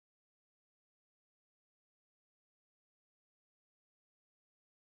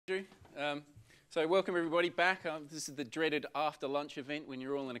Drew. So welcome everybody back. This is the dreaded after lunch event when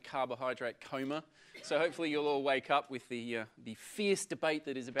you're all in a carbohydrate coma. So hopefully you'll all wake up with the fierce debate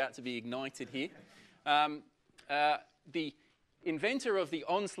that is about to be ignited here. The inventor of the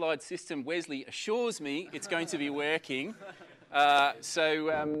on-slide system, Wesley, assures me it's going to be working.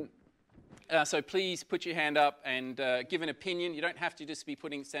 So please put your hand up and give an opinion. You don't have to just be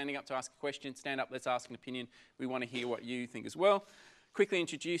standing up to ask a question. Stand up, let's ask an opinion. We want to hear what you think as well. Quickly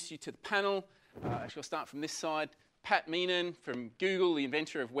introduce you to the panel. I shall start from this side. Pat Meenan from Google, the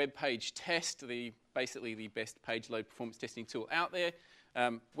inventor of WebPageTest, basically the best page load performance testing tool out there.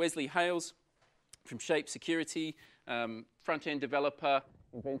 Wesley Hales from Shape Security, front-end developer,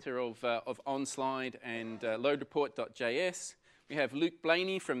 inventor of OnSlide and LoadReport.js. We have Luke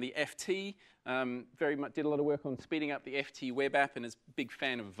Blaney from the FT, did a lot of work on speeding up the FT web app and is a big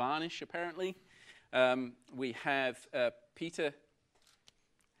fan of Varnish, apparently. We have Peter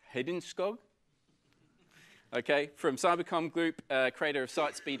Hedenskog, from Cybercom Group, creator of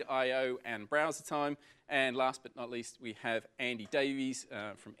SiteSpeed.io and BrowserTime. And last but not least, we have Andy Davies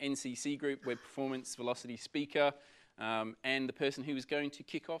from NCC Group, Web Performance Velocity Speaker, and the person who is going to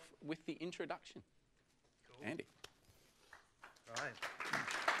kick off with the introduction. Cool. Andy. Right.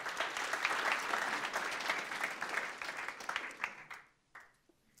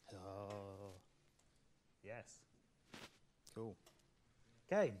 Oh, yes. Cool.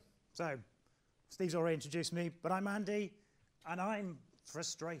 Okay, so Steve's already introduced me, but I'm Andy, and I'm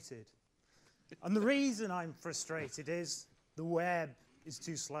frustrated. And the reason I'm frustrated is the web is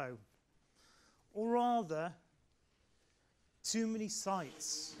too slow. Or rather, too many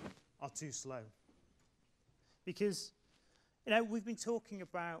sites are too slow. Because we've been talking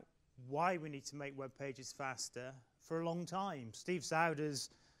about why we need to make web pages faster for a long time. Steve Souders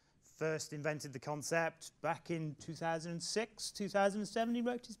first invented the concept back in 2006, 2007, he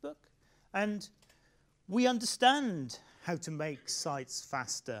wrote his book. And we understand how to make sites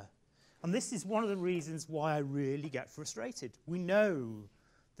faster. And this is one of the reasons why I really get frustrated. We know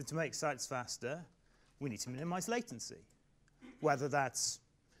that to make sites faster, we need to minimize latency. Whether that's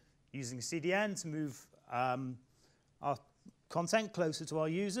using a CDN to move our content closer to our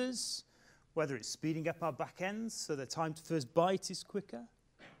users, whether it's speeding up our backends so the time to first byte is quicker.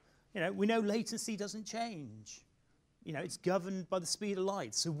 We know latency doesn't change. It's governed by the speed of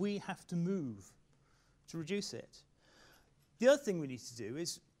light, so we have to move to reduce it. The other thing we need to do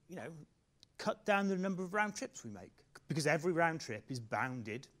is, cut down the number of round trips we make, because every round trip is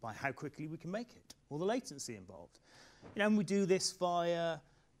bounded by how quickly we can make it, or the latency involved. And we do this via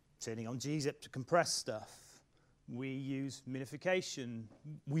turning on gzip to compress stuff. We use minification.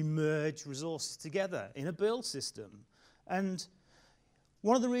 We merge resources together in a build system. And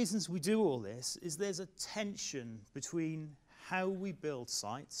one of the reasons we do all this is there's a tension between how we build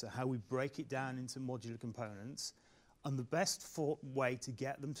sites, so how we break it down into modular components, and the best way to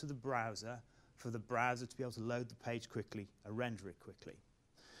get them to the browser for the browser to be able to load the page quickly and render it quickly.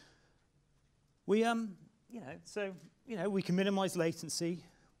 We, we can minimize latency,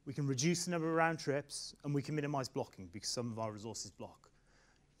 we can reduce the number of round trips, and we can minimize blocking because some of our resources block.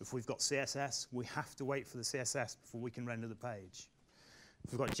 If we've got CSS, we have to wait for the CSS before we can render the page.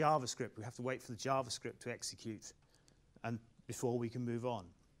 If we've got JavaScript, we have to wait for the JavaScript to execute and before we can move on.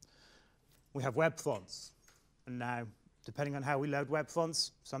 We have web fonts. And now, depending on how we load web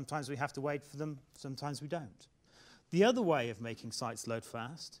fonts, sometimes we have to wait for them, sometimes we don't. The other way of making sites load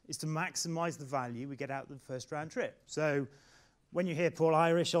fast is to maximize the value we get out of the first round trip. So when you hear Paul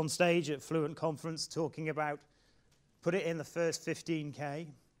Irish on stage at Fluent Conference talking about put it in the first 15K,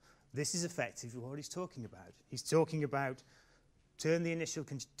 this is effectively what he's talking about. He's talking about turn the initial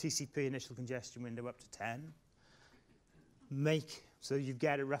TCP initial congestion window up to 10. So you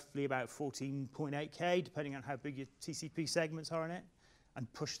get it roughly about 14.8K, depending on how big your TCP segments are in it,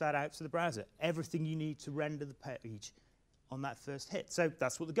 and push that out to the browser. Everything you need to render the page on that first hit. So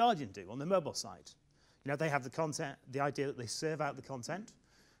that's what The Guardian do on their mobile site. They have the content, the idea that they serve out the content,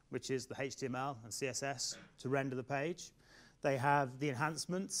 which is the HTML and CSS to render the page. They have the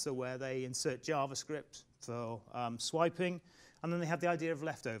enhancements, so where they insert JavaScript for swiping. And then they have the idea of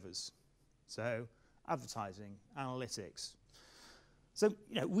leftovers, so advertising, analytics. So,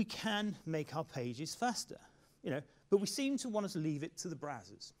 we can make our pages faster, but we seem to want to leave it to the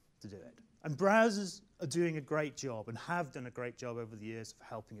browsers to do it. And browsers are doing a great job and have done a great job over the years of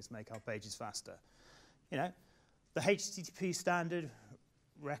helping us make our pages faster. The HTTP standard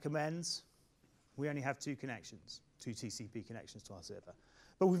recommends we only have two TCP connections to our server.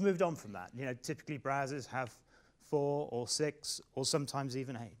 But we've moved on from that. Typically browsers have 4 or 6 or sometimes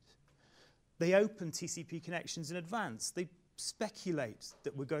even 8. They open TCP connections in advance. They speculate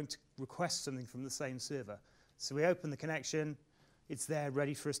that we're going to request something from the same server. So we open the connection, it's there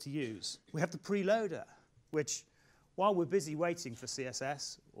ready for us to use. We have the preloader, which while we're busy waiting for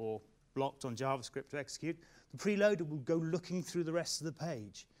CSS or blocked on JavaScript to execute, the preloader will go looking through the rest of the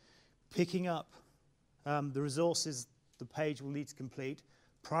page, picking up the resources the page will need to complete,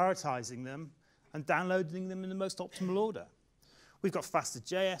 prioritizing them, and downloading them in the most optimal order. We've got faster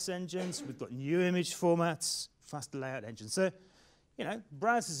JS engines, we've got new image formats, faster layout engines. So, you know,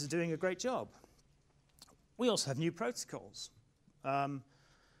 browsers are doing a great job. We also have new protocols.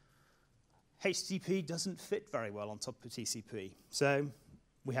 HTTP doesn't fit very well on top of TCP. So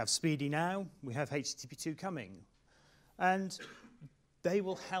we have Speedy now, we have HTTP2 coming. And they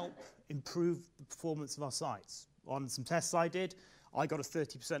will help improve the performance of our sites. On some tests I did, I got a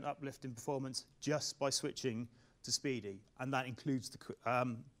 30% uplift in performance just by switching to Speedy, and that includes the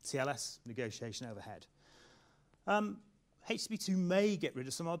TLS negotiation overhead. HTTP2 may get rid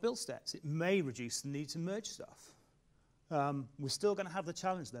of some of our build steps. It may reduce the need to merge stuff. We're still going to have the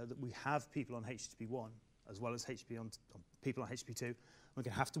challenge, though, that we have people on HTTP1 as well as people on HTTP2. We're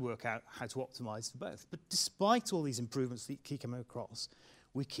going to have to work out how to optimize for both. But despite all these improvements that keep coming across,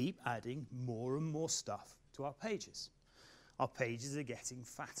 we keep adding more and more stuff to our pages. Our pages are getting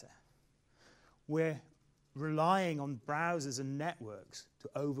fatter. We're relying on browsers and networks to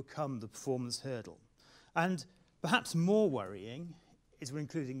overcome the performance hurdle. And perhaps more worrying is we're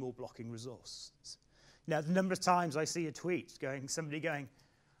including more blocking resources. Now, the number of times I see a tweet somebody going,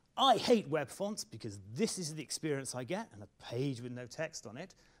 I hate web fonts because this is the experience I get, and a page with no text on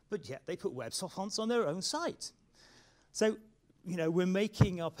it, but yet they put web fonts on their own site. So, you know, we're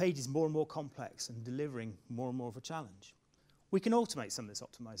making our pages more and more complex and delivering more and more of a challenge. We can automate some of this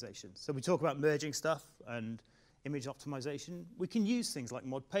optimization. So we talk about merging stuff and image optimization. We can use things like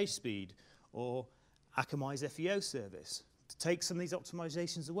mod page speed or Akamai's FEO service to take some of these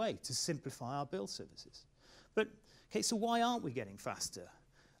optimizations away to simplify our build services. But, okay, so why aren't we getting faster?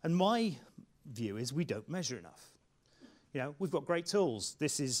 And my view is we don't measure enough. You know, we've got great tools.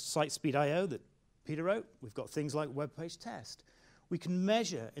 This is SiteSpeed.io that Peter wrote. We've got things like WebPageTest. We can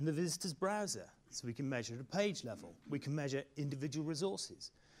measure in the visitor's browser, so we can measure at a page level. We can measure individual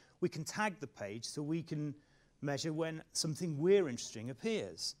resources. We can tag the page so we can measure when something we're interested in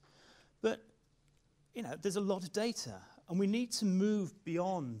appears. But, you know, there's a lot of data, and we need to move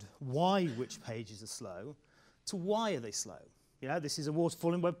beyond why which pages are slow to why are they slow. You know, this is a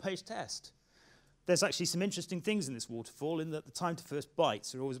waterfall in WebPageTest. There's actually some interesting things in this waterfall in that the time to first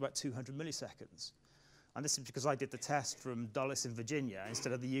bytes are always about 200 milliseconds. And this is because I did the test from Dulles in Virginia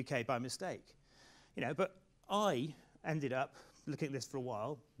instead of the UK by mistake. You know, but I ended up looking at this for a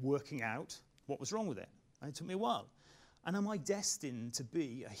while, working out what was wrong with it. And it took me a while. And am I destined to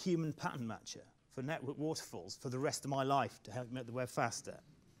be a human pattern matcher for network waterfalls for the rest of my life to help make the web faster?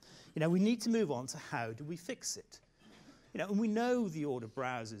 You know, we need to move on to how do we fix it? You know, and we know the order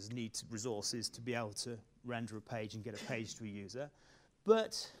browsers need resources to be able to render a page and get a page to a user,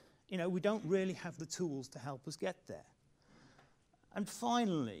 but you know, we don't really have the tools to help us get there. And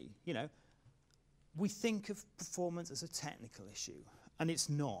finally, you know, we think of performance as a technical issue, and it's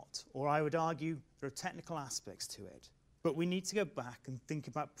not. Or I would argue there are technical aspects to it, but we need to go back and think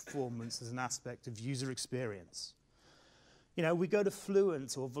about performance as an aspect of user experience. You know, we go to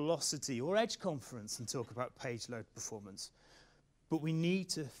Fluent or Velocity or EdgeConf and talk about page load performance, but we need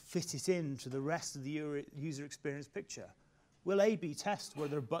to fit it into the rest of the user experience picture. We'll A/B test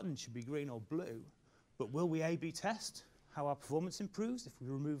whether a button should be green or blue, but will we A/B test how our performance improves if we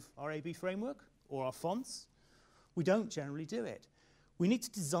remove our A/B framework or our fonts? We don't generally do it. We need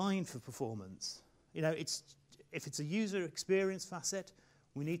to design for performance. You know, if it's a user experience facet,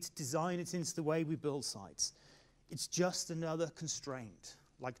 we need to design it into the way we build sites. It's just another constraint,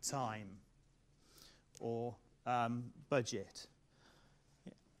 like time or budget.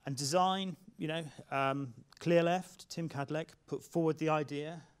 And design, you know, ClearLeft, Tim Cadleck, put forward the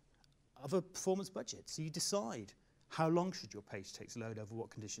idea of a performance budget. So you decide how long should your page take to load, over what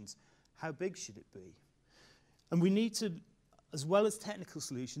conditions, how big should it be? And we need to, as well as technical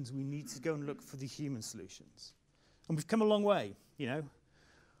solutions, we need to go and look for the human solutions. And we've come a long way, you know.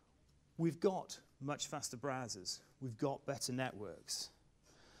 We've got much faster browsers. We've got better networks.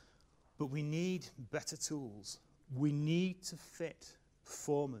 But we need better tools. We need to fit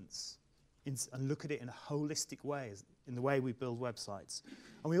performance and look at it in a holistic way, in the way we build websites.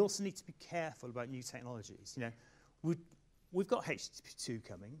 And we also need to be careful about new technologies. You know, we've got HTTP2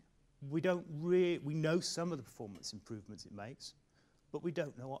 coming. We know some of the performance improvements it makes, but we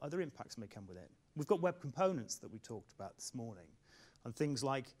don't know what other impacts may come with it. We've got web components that we talked about this morning, and things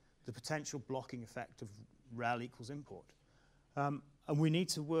like the potential blocking effect of rel equals import. And we need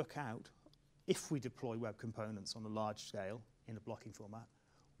to work out, if we deploy web components on a large scale in a blocking format,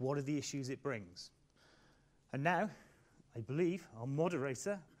 what are the issues it brings? And now, I believe our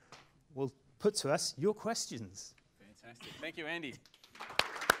moderator will put to us your questions. Fantastic. Thank you, Andy.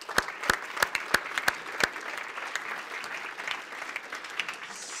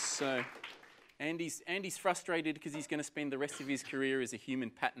 So, Andy's frustrated because he's going to spend the rest of his career as a human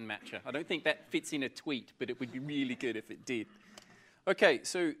pattern matcher. I don't think that fits in a tweet, but it would be really good if it did. Okay,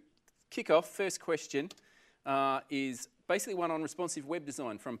 so kick-off, first question is basically one on responsive web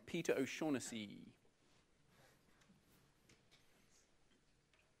design from Peter O'Shaughnessy.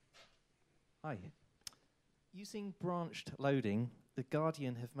 Hi. Using branched loading, The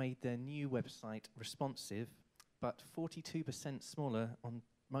Guardian have made their new website responsive, but 42% smaller on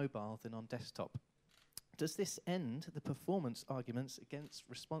mobile than on desktop. Does this end the performance arguments against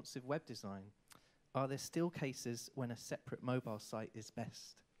responsive web design? Are there still cases when a separate mobile site is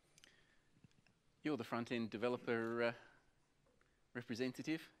best? You're the front-end developer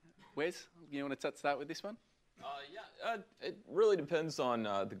representative. Wes, you want to start with this one? It really depends on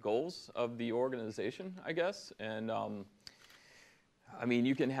the goals of the organization, I guess. And I mean,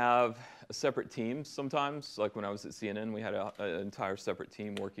 you can have a separate team sometimes. Like when I was at CNN, we had an entire separate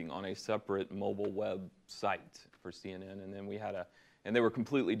team working on a separate mobile web site for CNN. And then we had and they were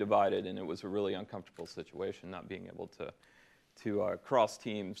completely divided, and it was a really uncomfortable situation, not being able to cross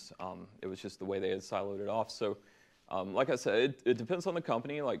teams. It was just the way they had siloed it off. So like I said, it depends on the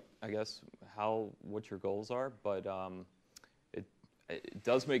company, like I guess what your goals are, but it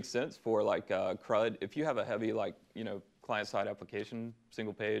does make sense for like CRUD. If you have a heavy client-side application,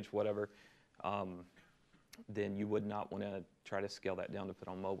 single page, whatever, then you would not want to try to scale that down to put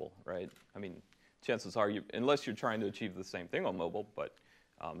on mobile, right? I mean, chances are, unless you're trying to achieve the same thing on mobile, but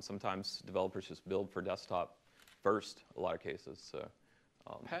sometimes developers just build for desktop first, a lot of cases. So.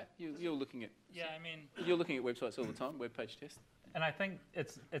 Pat, you're looking at you're looking at websites all the time, WebPageTest. And I think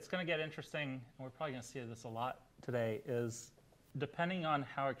it's going to get interesting, and we're probably going to see this a lot today, is depending on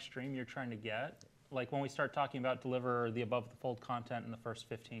how extreme you're trying to get, like when we start talking about deliver the above-the-fold content in the first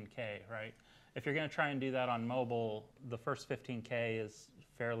 15K, right? If you're going to try and do that on mobile, the first 15K is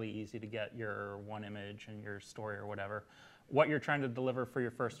fairly easy to get your one image and your story or whatever. What you're trying to deliver for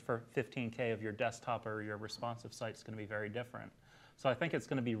your first 15K of your desktop or your responsive site is going to be very different. So I think it's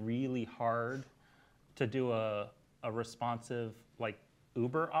going to be really hard to do a responsive, like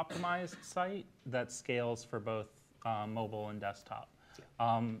Uber optimized site that scales for both mobile and desktop.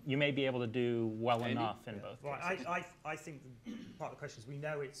 Yeah. You may be able to do well enough in both cases. I think part of the question is we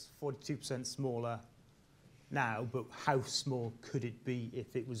know it's 42% smaller now, but how small could it be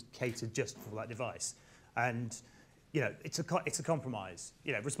if it was catered just for that device? And it's a compromise.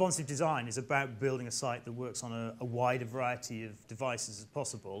 Responsive design is about building a site that works on a wider variety of devices as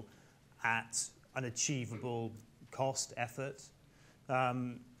possible at an achievable cost, effort.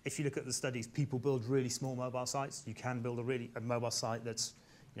 If you look at the studies, people build really small mobile sites. You can build a mobile site that's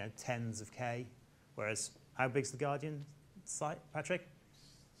tens of K. Whereas, how big's the Guardian site, Patrick?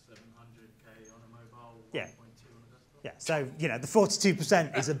 700K on a mobile, 1.2 yeah. on a desktop. Yeah, so the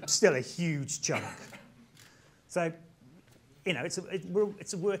 42% is still a huge chunk. So,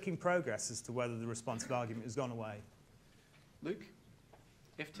 it's a work in progress as to whether the responsive argument has gone away. Luke,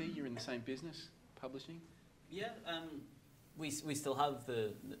 FT, you're in the same business, publishing? Yeah, we still have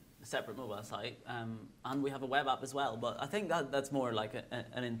the separate mobile site, and we have a web app as well. But I think that's more like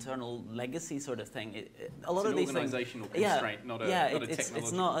an internal legacy sort of thing. A lot of these things, organizational constraint, not a technological.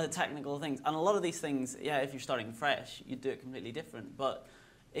 It's not a technical thing. And a lot of these things, if you're starting fresh, you do it completely different. But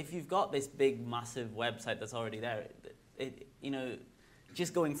if you've got this big, massive website that's already there,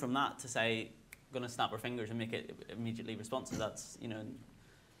 just going from that to say, going to snap our fingers and make it immediately responsive, that's, There's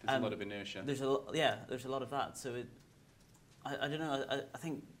a lot of inertia. There's a lot of that. So I don't know. I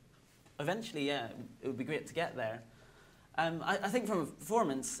think eventually, it would be great to get there. I think from a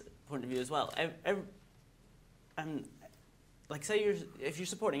performance point of view as well, like say if you're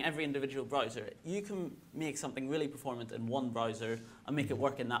supporting every individual browser, you can make something really performant in one browser and make it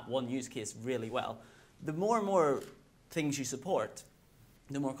work in that one use case really well. The more and more things you support,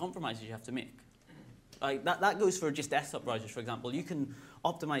 the more compromises you have to make. Like that goes for just desktop browsers, for example. You can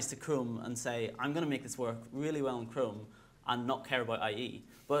optimize to Chrome and say, I'm going to make this work really well in Chrome and not care about IE.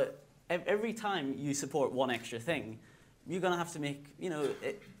 But every time you support one extra thing, you're going to have to make,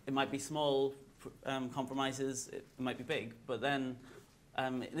 it might be small compromises, it might be big, but then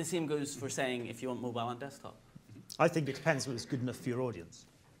the same goes for saying if you want mobile and desktop. I think it depends whether it's good enough for your audience.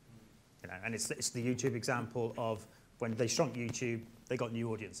 And it's the YouTube example of when they shrunk YouTube, they got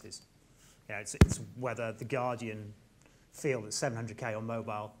new audiences. It's whether the Guardian feel that 700K on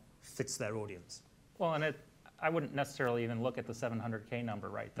mobile fits their audience. Well, and I wouldn't necessarily even look at the 700K number,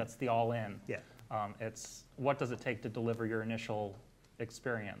 right? That's the all-in. Yeah. It's what does it take to deliver your initial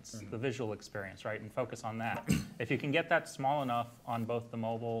experience, the visual experience, right? And focus on that. If you can get that small enough on both the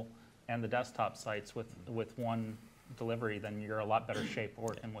mobile and the desktop sites with one delivery, then you're a lot better shape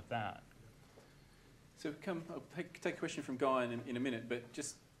working with that. So I'll take a question from Guy in a minute, but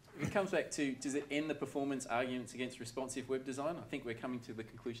just if it comes back to, does it end the performance arguments against responsive web design? I think we're coming to the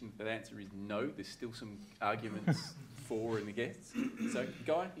conclusion that the answer is no. There's still some arguments for and against. So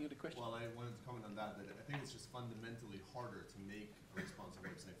Guy, you got a question? Well, I wanted to comment on that I think it's just fundamentally harder to make a responsive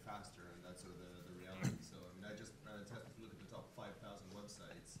website faster, and that's sort of the reality. So I mean, I just ran a test. If you look at the top 5,000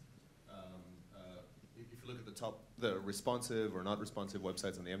 websites, if you look at the responsive or not responsive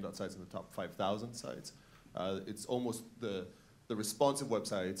websites on the M.dot sites in the top 5,000 sites, it's almost the responsive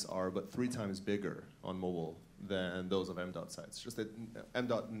websites are about 3 times bigger on mobile than those of M.dot sites. Just that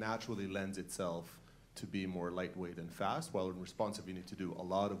M.dot naturally lends itself to be more lightweight and fast, while in responsive you need to do a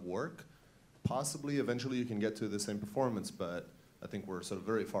lot of work. Possibly, eventually you can get to the same performance, but I think we're sort of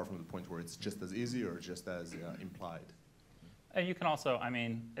very far from the point where it's just as easy or just as implied. And you can also, I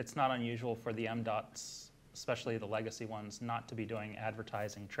mean, it's not unusual for the M.dots, especially the legacy ones, not to be doing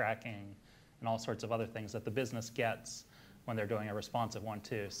advertising, tracking, and all sorts of other things that the business gets when they're doing a responsive one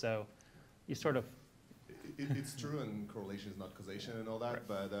too. So you sort of... It's true, and correlation is not causation and all that,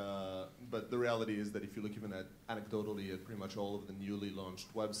 right. But the reality is that if you look even at anecdotally at pretty much all of the newly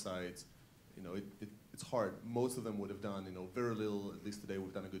launched websites, you know, it's hard. Most of them would have done, you know, very little. At least today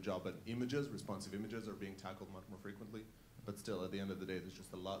we've done a good job. But images, responsive images, are being tackled much more frequently. But still, at the end of the day, there's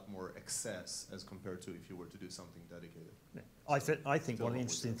just a lot more excess as compared to if you were to do something dedicated. Yeah. I think one of the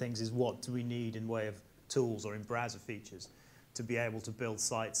interesting things is what do we need in way of tools or in browser features to be able to build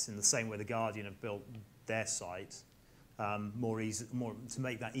sites in the same way the Guardian have built their site, more to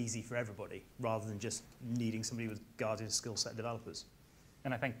make that easy for everybody, rather than just needing somebody with Guardian skill set developers.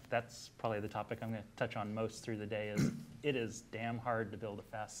 And I think that's probably the topic I'm going to touch on most through the day is it is damn hard to build a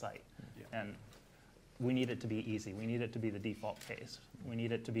fast site. Yeah. And we need it to be easy. We need it to be the default case. We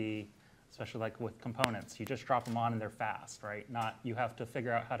need it to be, especially like with components, you just drop them on and they're fast, right? Not you have to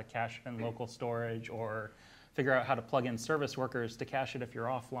figure out how to cache it in local storage or figure out how to plug in service workers to cache it if you're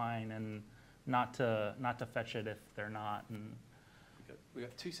offline and not to fetch it if they're not. And we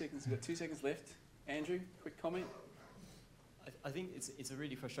got 2 seconds. We've got 2 seconds left. Andrew, quick comment. I think it's a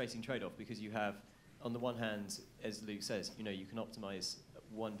really frustrating trade-off because you have, on the one hand, as Luke says, you know, you can optimize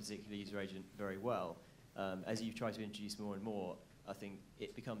one particular user agent very well. As you try to introduce more and more, I think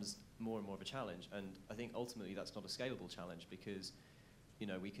it becomes more and more of a challenge. And I think ultimately that's not a scalable challenge because, you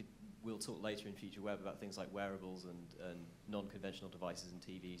know, we'll talk later in Future Web about things like wearables and non-conventional devices and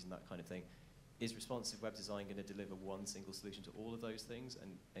TVs and that kind of thing. Is responsive web design going to deliver one single solution to all of those things?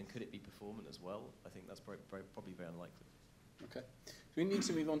 And could it be performant as well? I think that's probably very unlikely. Okay. So we need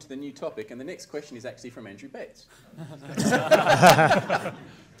to move on to the new topic, and the next question is actually from Andrew Bates.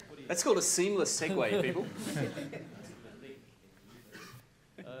 That's called a seamless segue, people.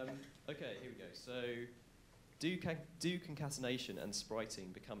 Okay, here we go. So, do concatenation and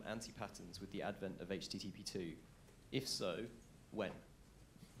spriting become anti-patterns with the advent of HTTP2? If so, when?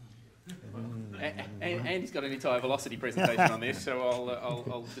 And Andy's got an entire velocity presentation on this, so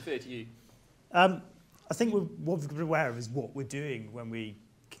I'll defer to you. I think what we've got to be aware of is what we're doing when we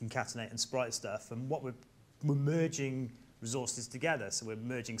concatenate and sprite stuff, and what we're merging resources together. So we're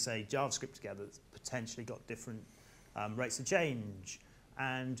merging, say, JavaScript together that's potentially got different rates of change,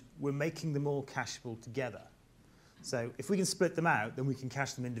 and we're making them all cacheable together. So if we can split them out, then we can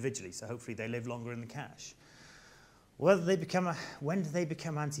cache them individually, so hopefully they live longer in the cache. When do they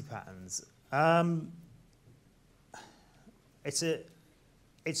become anti-patterns? It's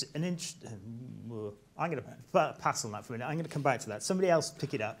an interesting. I'm going to pass on that for a minute. I'm going to come back to that. Somebody else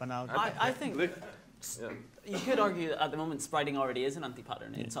pick it up, and I think you could argue that at the moment spriting already is an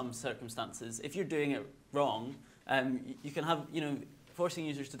anti-pattern in some circumstances. If you're doing it wrong, you can have, you know, forcing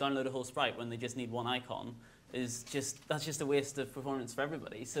users to download a whole sprite when they just need one icon is that's just a waste of performance for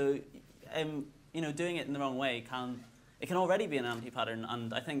everybody. So, you know, doing it in the wrong way can already be an anti-pattern,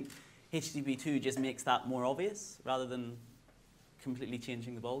 and I think HTTP2 just makes that more obvious rather than completely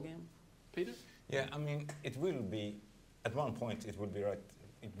changing the ballgame. Peter? Yeah, I mean, it will be, at one point, it will be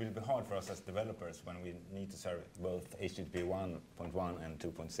hard for us as developers when we need to serve both HTTP 1.1 and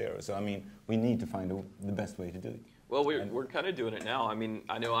 2.0. So, I mean, we need to find the best way to do it. Well, we're kind of doing it now. I mean,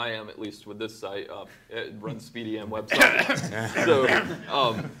 I know I am, at least with this site. It runs SpeedyM website. So,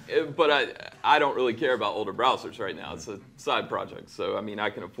 but I don't really care about older browsers right now. It's a side project. So, I mean, I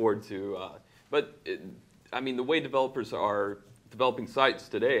can afford to. I mean, the way developers are developing sites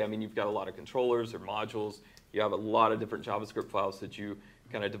today, I mean, you've got a lot of controllers or modules. You have a lot of different JavaScript files that you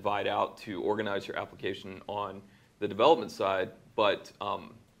kind of divide out to organize your application on the development side. But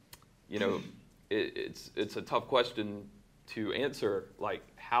you know, it's a tough question to answer. Like,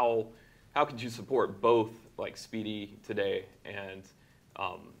 how could you support both, like Speedy today and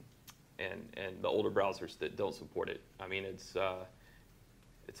the older browsers that don't support it? I mean, it's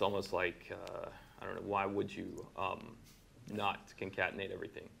almost like I don't know, why would you not concatenate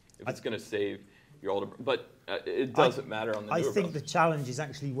everything if it's going to save your older? But it doesn't matter on the newer I think browsers. the challenge is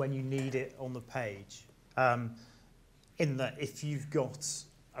actually when you need it on the page. In that, if you've got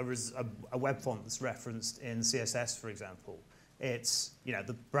a web font that's referenced in CSS, for example, it's, you know,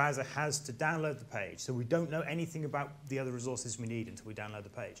 the browser has to download the page, so we don't know anything about the other resources we need until we download the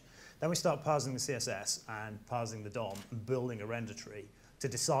page. Then we start parsing the CSS and parsing the DOM and building a render tree to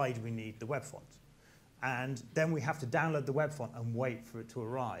decide we need the web font. And then we have to download the web font and wait for it to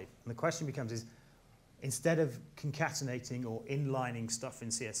arrive. And the question becomes is, instead of concatenating or inlining stuff in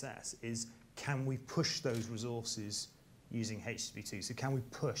CSS, is can we push those resources using HTTP2? So can we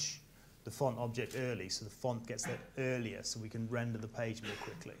push the font object early so the font gets there earlier so we can render the page more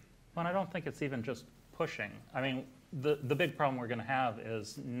quickly? Well, I don't think it's even just pushing. I mean, the big problem we're going to have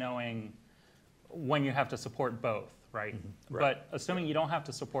is knowing when you have to support both, right? Mm-hmm. But assuming you don't have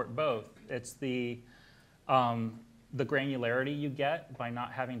to support both, it's the granularity you get by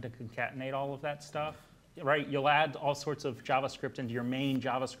not having to concatenate all of that stuff, right? You'll add all sorts of JavaScript into your main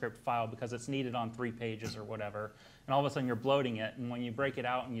JavaScript file because it's needed on 3 pages or whatever, and all of a sudden you're bloating it, and when you break it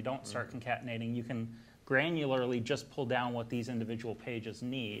out and you don't start concatenating, you can granularly just pull down what these individual pages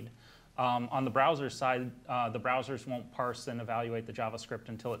need. On the browser side, the browsers won't parse and evaluate the JavaScript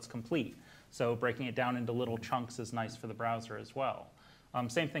until it's complete. So breaking it down into little chunks is nice for the browser as well.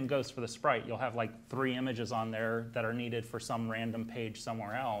 Same thing goes for the sprite. You'll have like 3 images on there that are needed for some random page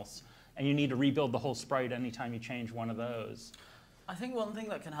somewhere else, and you need to rebuild the whole sprite anytime you change one of those. I think one thing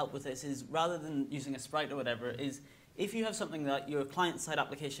that can help with this is, rather than using a sprite or whatever, is if you have something that your client-side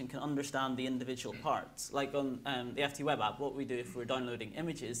application can understand the individual parts, like on the FT web app, what we do if we're downloading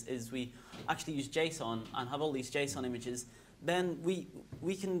images is we actually use JSON and have all these JSON images. Then we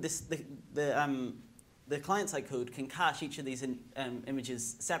can the client-side code can cache each of these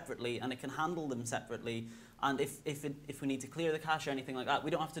images separately, and it can handle them separately. And if we need to clear the cache or anything like that, we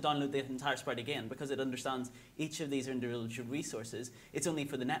don't have to download the entire sprite again because it understands each of these are individual resources. It's only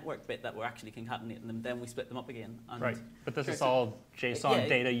for the network bit that we're actually concatenating them. Then we split them up again. And right, but this is all JSON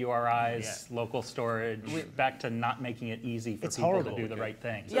data URIs, local storage, back to not making it easy for people to do the right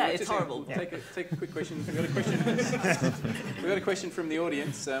thing. So it's horrible. Take a quick question. We've got a question. We've got a question from the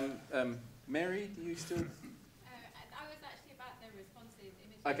audience. Mary, do you still? I was actually about the responsive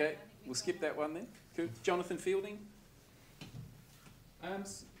images. Okay, we'll skip that one then. Cool. Jonathan Fielding.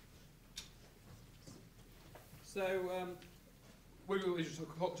 What we were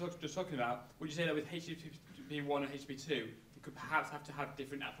just talking about, would you say that with HTTP1 and HTTP2, you could perhaps have to have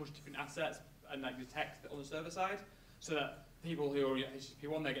different assets and like the text on the server side, so that people who are at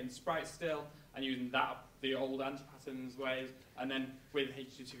HTTP1, they're getting sprites still and using that the old anti-patterns ways, and then with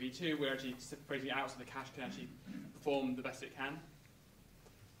HTTP2, we're actually separating it out so the cache can actually perform the best it can.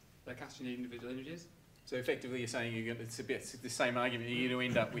 They're caching the individual images. So effectively, you're saying it's the same argument. You're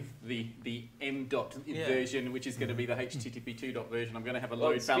going to end up with the M dot version, which is going to be the HTTP2 dot version. I'm going to have a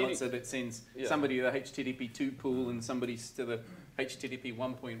load balancer that sends somebody to the HTTP2 pool and somebody to the HTTP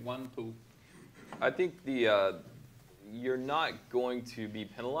 1.1 pool. I think you're not going to be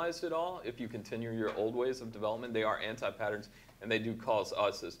penalized at all if you continue your old ways of development. They are anti-patterns, and they do cause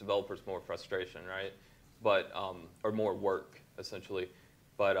us as developers more frustration, right? But or more work, essentially.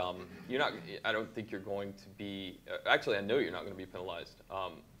 But you're not. I don't think you're going to be. Actually, I know you're not going to be penalized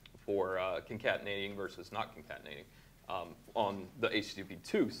for concatenating versus not concatenating on the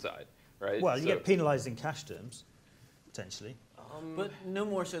HTTP2 side, right? Well, you get penalized in cache terms, potentially. But no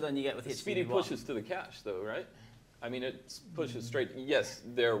more so than you get with HTTP1. Speedy pushes to the cache, though, right? I mean, it pushes straight. Yes,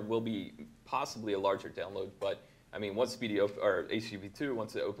 there will be possibly a larger download, but I mean, once Speedy or HTTP2,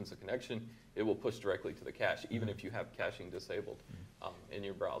 once it opens a connection, it will push directly to the cache, even if you have caching disabled in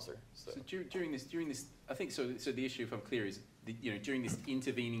your browser. So during this, I think so. So the issue, if I'm clear, is during this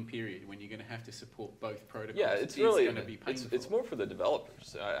intervening period when you're going to have to support both protocols. Yeah, it's really going to be painful. It's more for the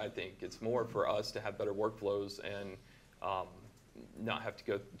developers. I think it's more for us to have better workflows and not have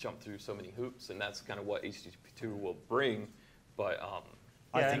to jump through so many hoops, and that's kind of what HTTP2 will bring. But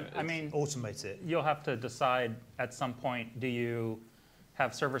I mean, automate it. You'll have to decide at some point, do you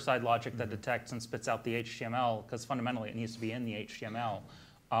have server-side logic that detects and spits out the HTML, because fundamentally it needs to be in the HTML,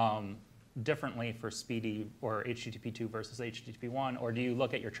 differently for speedy or HTTP2 versus HTTP1, or do you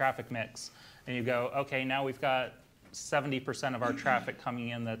look at your traffic mix and you go, okay, now we've got 70% of our traffic coming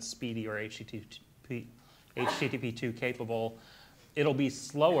in that's speedy or HTTP2 capable. It'll be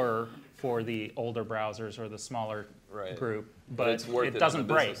slower for the older browsers or the smaller group, but it doesn't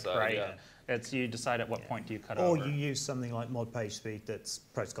break, right? Yeah. It's you decide at what point do you cut over. Or you use something like mod page speed that's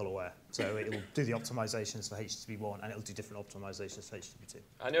protocol aware. So it'll do the optimizations for HTTP1 and it'll do different optimizations for HTTP2.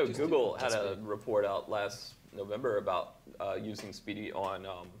 I know Google had a report out last November about using Speedy on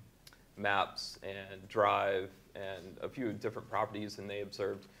Maps and Drive and a few different properties, and they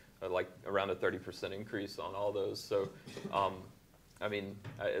observed like around a 30% increase on all those. So, I mean,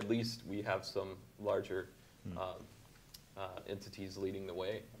 at least we have some larger entities leading the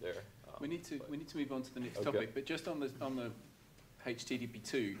way there. We need to move on to the next topic, but just on the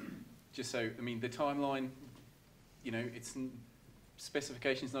HTTP2, just so I mean the timeline, you know, it's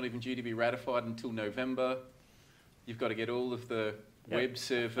specification's not even due to be ratified until November. You've got to get all of the web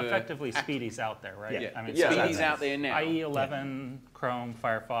server. Effectively, Speedy's out there, right? Yeah. I mean, Speedy's out there now. IE 11, Chrome,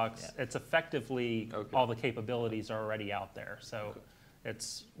 Firefox. It's effectively all the capabilities are already out there. So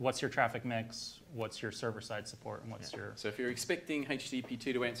it's what's your traffic mix, what's your server-side support, and what's your... So if you're expecting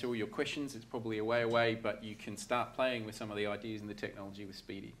HTTP2 to answer all your questions, it's probably a way away, but you can start playing with some of the ideas and the technology with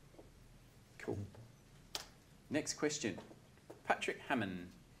Speedy. Cool. Next question. Patrick Hammond.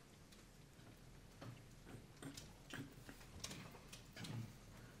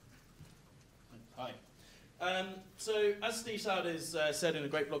 Hi. So as Steve Souders said in a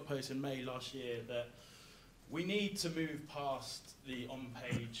great blog post in May last year, that we need to move past the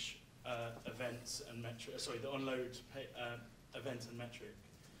on-page events and metric, the on-load event and metric.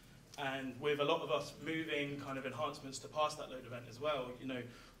 And with a lot of us moving kind of enhancements to pass that load event as well, you know,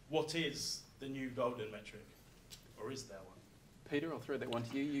 what is the new golden metric, or is there one? Peter, I'll throw that one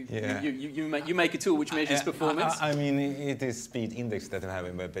to you. You make a tool which measures performance. I mean, it is speed index that we have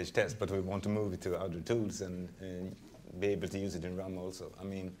in WebPageTest, but we want to move it to other tools and be able to use it in RAM also. I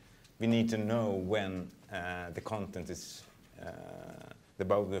mean, we need to know when the content is, the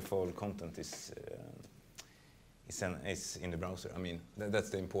default content is in the browser. I mean, that's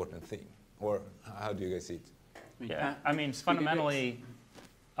the important thing. Or how do you guys see it? Yeah, I mean, fundamentally,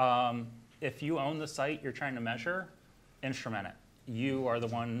 if you own the site you're trying to measure, instrument it. You are the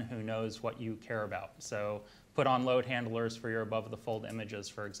one who knows what you care about. So put on load handlers for your above-the-fold images,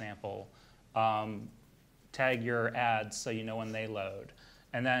 for example. Tag your ads so you know when they load.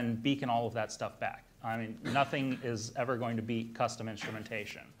 And then beacon all of that stuff back. I mean, nothing is ever going to beat custom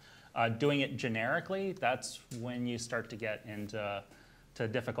instrumentation. Doing it generically, that's when you start to get into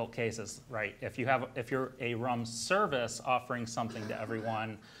difficult cases, right? If you're a RUM service offering something to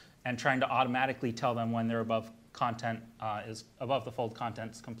everyone and trying to automatically tell them when their above the fold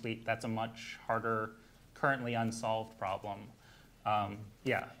content is complete, that's a much harder, currently unsolved problem.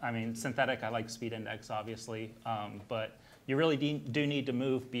 Yeah, I mean, synthetic, I like speed index, obviously, but you really do need to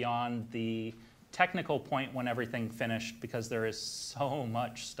move beyond the technical point when everything finished, because there is so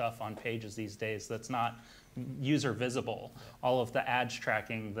much stuff on pages these days that's not user visible. All of the ads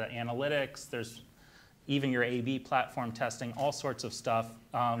tracking, the analytics, there's even your A/B platform testing, all sorts of stuff.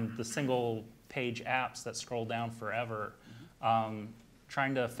 The single page apps that scroll down forever.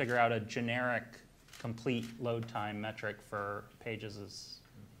 Trying to figure out a generic complete load time metric for pages is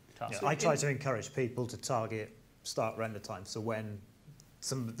tough. Yeah, I try to encourage people to target start render time, so when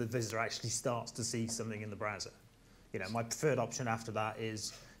the visitor actually starts to see something in the browser. You know, my preferred option after that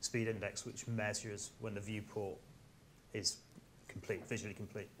is speed index, which measures when the viewport is complete, visually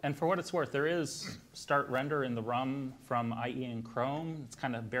complete. And for what it's worth, there is start render in the RUM from IE and Chrome. It's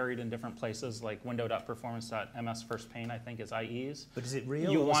kind of buried in different places, like window.performance.ms first pane, I think, is IE's. But is it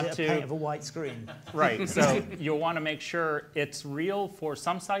real, or is it a paint of a white screen? Right, so you'll want to make sure it's real for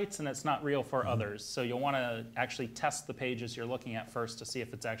some sites and it's not real for others. So you'll want to actually test the pages you're looking at first to see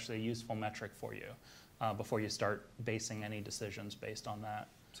if it's actually a useful metric for you before you start basing any decisions based on that.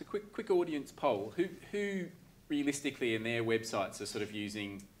 So quick audience poll. Who realistically in their websites are sort of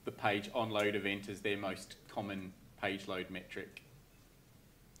using the page onload event as their most common page load metric?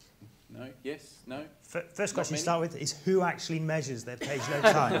 No? Yes? No? First question to start with is who actually measures their page load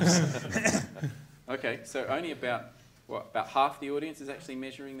times? Okay, so only about half the audience is actually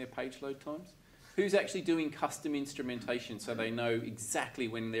measuring their page load times? Who's actually doing custom instrumentation so they know exactly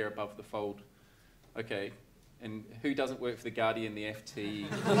when they're above the fold? Okay. And who doesn't work for the Guardian, the FT?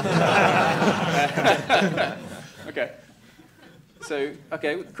 Okay. So,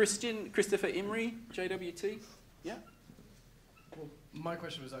 okay, Christopher Imrie, JWT. Yeah. Well, my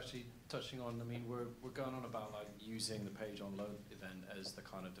question was actually touching on, I mean, we're going on about like using the page on load event as the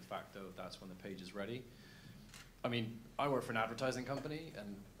kind of de facto, that's when the page is ready. I mean, I work for an advertising company,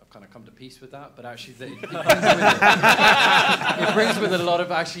 and I've kind of come to peace with that, but actually it brings with it a lot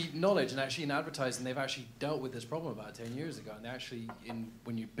of actually knowledge, and actually in advertising, they've actually dealt with this problem about 10 years ago, and they actually,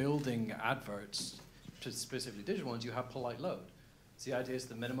 when you're building adverts, specifically digital ones, you have polite load. So the idea is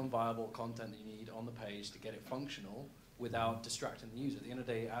the minimum viable content that you need on the page to get it functional without distracting the user. At the end of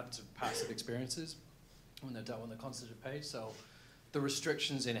the day, ads are passive experiences when they're dealt with on the constitutive page, so the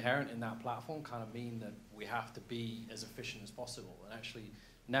restrictions inherent in that platform kind of mean that we have to be as efficient as possible. And actually,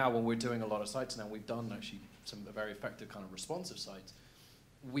 now when we're doing a lot of sites now, we've done actually some very effective kind of responsive sites.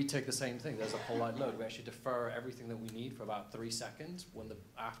 We take the same thing. There's a polite load. We actually defer everything that we need for about 3 seconds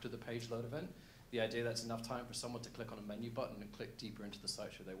after the page load event. The idea that's enough time for someone to click on a menu button and click deeper into the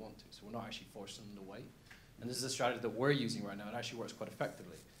site should they want to. So we're not actually forcing them to wait. And this is a strategy that we're using right now. It actually works quite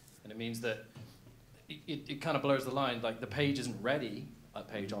effectively. And it means that it kind of blurs the line. Like the page isn't ready at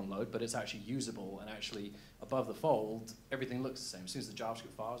page on load, but it's actually usable, and actually above the fold, everything looks the same. As soon as the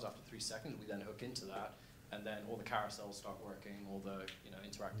JavaScript files, after 3 seconds, we then hook into that, and then all the carousels start working, all the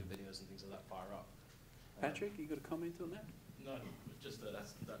interactive videos and things like that fire up. Patrick, you got a comment on that? No, just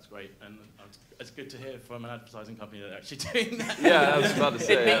that's great, and it's good to hear from an advertising company that's actually doing that. Yeah, I was about to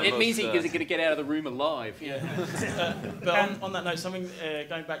say. It means he's going to get out of the room alive. Yeah. But on that note, something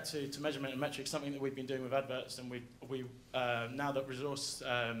going back to measurement and metrics, something that we've been doing with adverts, and we now that resource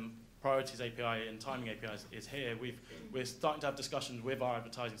priorities API and timing API is here, we're starting to have discussions with our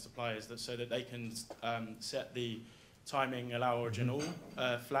advertising suppliers so that they can set the timing allow original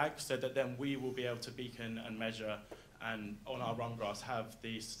flag, so that then we will be able to beacon and measure, and on our run graphs have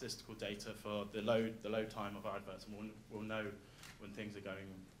the statistical data for the load time of our adverts, and we'll know when things are going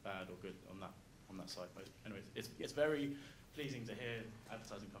bad or good on that side. But anyways, it's very pleasing to hear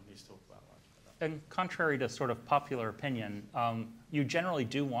advertising companies talk about that. And contrary to sort of popular opinion, you generally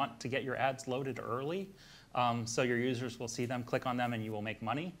do want to get your ads loaded early, so your users will see them, click on them, and you will make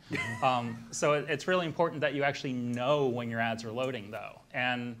money. So it's really important that you actually know when your ads are loading, though.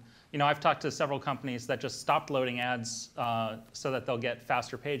 And I've talked to several companies that just stopped loading ads so that they'll get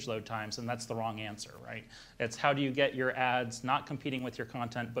faster page load times, and that's the wrong answer, right? It's how do you get your ads not competing with your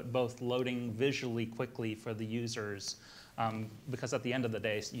content, but both loading visually quickly for the users, because at the end of the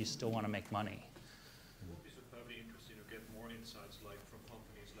day, you still want to make money. It would be superbly interesting to get more insights from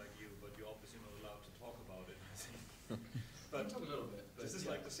companies like you, but you're obviously not allowed to talk about it. But talk a little bit. This is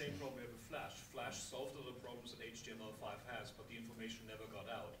like the same problem we have with Flash. Flash solved all the problems that HTML5 has, but the information never got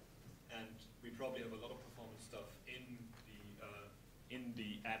out. And we probably have a lot of performance stuff in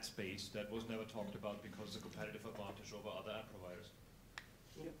the ad space that was never talked about because of the competitive advantage over other ad providers.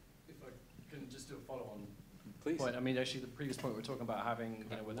 Well, if I can just do a follow-on point. I mean, actually, the previous point we were talking about having,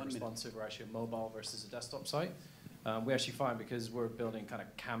 whether responsive or actually a mobile versus a desktop site. We actually find, because we're building kind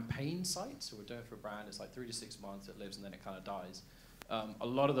of campaign sites, so we're doing it for a brand, it's like 3 to 6 months, it lives and then it kind of dies. A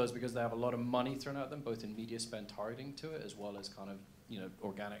lot of those, because they have a lot of money thrown at them, both in media spend targeting to it, as well as kind of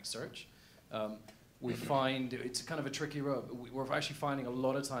organic search. We find it's kind of a tricky road. We're actually finding a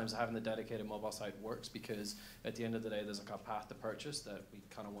lot of times having the dedicated mobile site works, because at the end of the day, there's like a path to purchase that we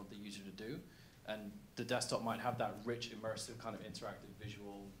kind of want the user to do. And the desktop might have that rich, immersive kind of interactive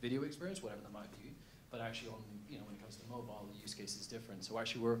visual video experience, whatever that might be. But actually when it comes to mobile, the use case is different. So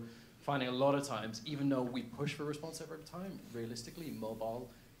actually we're finding a lot of times, even though we push for responsive every time, realistically,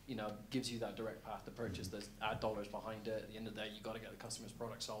 mobile gives you that direct path to purchase. There's ad dollars behind it. At the end of the day, you've got to get the customer's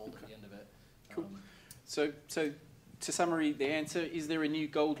product sold at the end of it. Cool. So to summary the answer, is there a new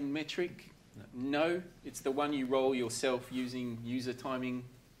golden metric? No. It's the one you roll yourself using user timing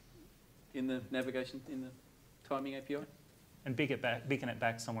in the timing API. And beacon it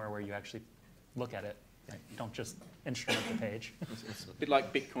back somewhere where you actually look at it. Right? You don't just instrument the page. It's a bit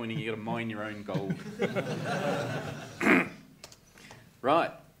like Bitcoining. You got to mine your own gold.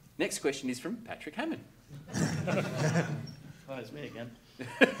 Right. Next question is from Patrick Hammond. Oh, it's me again.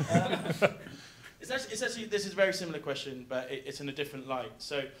 It's actually this is a very similar question, but it's in a different light.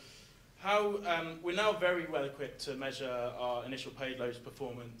 So, how we're now very well equipped to measure our initial page loads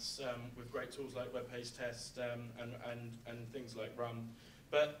performance with great tools like WebPageTest and things like Run.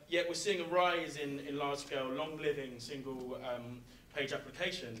 But yet we're seeing a rise in large-scale, long-living single page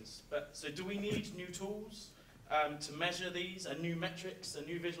applications. So do we need new tools to measure these, and new metrics and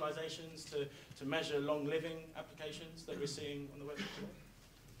new visualizations to measure long-living applications that we're seeing on the web today?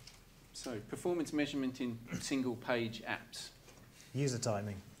 So performance measurement in single-page apps. User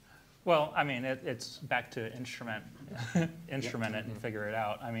timing. Well, I mean, it's back to instrument it and figure it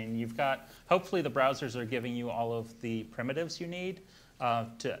out. I mean, you've got, hopefully the browsers are giving you all of the primitives you need.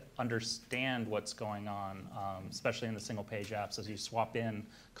 to understand what's going on, especially in the single page apps as you swap in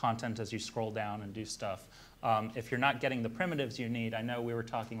content as you scroll down and do stuff. If you're not getting the primitives you need, I know we were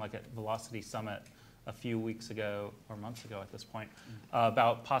talking like at Velocity Summit a few weeks ago, or months ago at this point,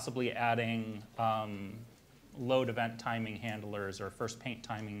 about possibly adding load event timing handlers or first paint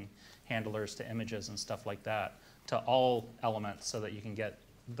timing handlers to images and stuff like that to all elements so that you can get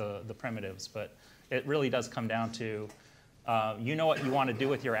the primitives. But it really does come down to, you know what you want to do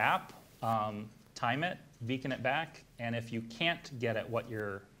with your app, time it, beacon it back, and if you can't get it what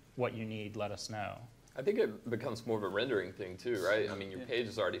you need, let us know. I think it becomes more of a rendering thing too, right? I mean, your page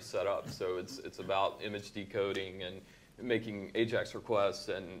is already set up, so it's about image decoding and making AJAX requests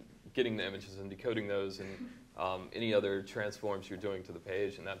and getting the images and decoding those and any other transforms you're doing to the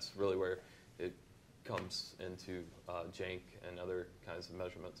page, and that's really where it comes into jank and other kinds of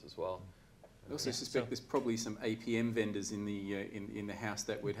measurements as well. I also suspect there's probably some APM vendors in the house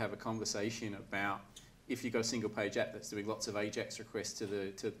that would have a conversation about if you've got a single page app that's doing lots of AJAX requests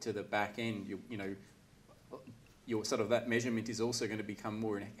to the back end, you know, your sort of that measurement is also going to become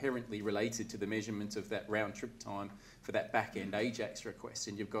more inherently related to the measurement of that round trip time for that back end AJAX request,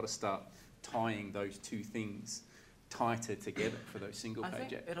 and you've got to start tying those two things tighter together for those single page apps. I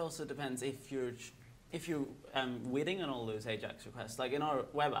think it also depends if you're waiting on all those AJAX requests. Like in our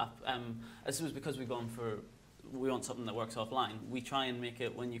web app, I suppose because we want something that works offline, we try and make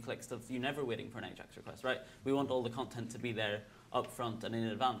it when you click stuff, you're never waiting for an AJAX request, right? We want all the content to be there up front and in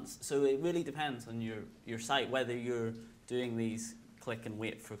advance. So it really depends on your site, whether you're doing these click and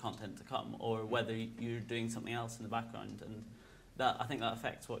wait for content to come, or whether you're doing something else in the background. And I think that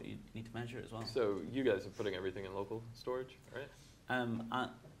affects what you need to measure as well. So you guys are putting everything in local storage, right?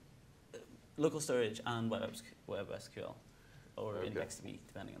 Local storage and WebSQL, or IndexedDB,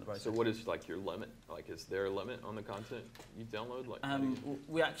 depending on the browser. So what is like your limit? Like, is there a limit on the content you download? Like,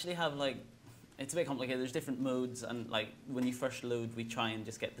 we actually have it's a bit complicated. There's different modes, and like when you first load, we try and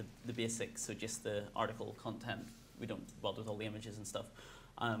just get the basics, so just the article content. We don't bother with all the images and stuff,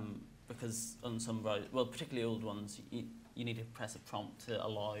 because on some browsers, well, particularly old ones, you need to press a prompt to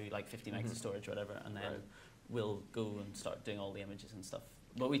allow like 50 megs of storage or whatever, and then we'll go and start doing all the images and stuff.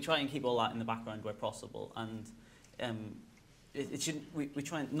 But we try and keep all that in the background where possible, and it shouldn't. We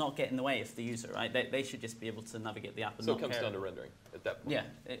try and not get in the way of the user, right? They should just be able to navigate the app and so not it comes care. down to rendering at that point. Yeah,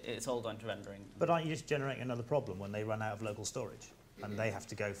 it's all down to rendering. But aren't you just generating another problem when they run out of local storage and they have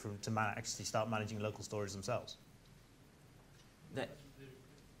to go actually start managing local storage themselves?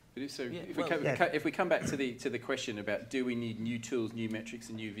 If we come back to the question about do we need new tools, new metrics,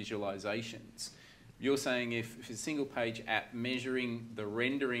 and new visualizations, you're saying if a single page app measuring the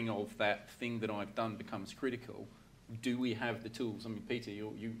rendering of that thing that I've done becomes critical, do we have the tools? I mean, Peter,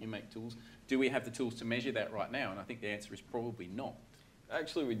 you make tools. Do we have the tools to measure that right now? And I think the answer is probably not.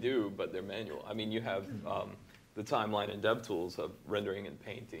 Actually, we do, but they're manual. I mean, you have the timeline and dev tools of rendering and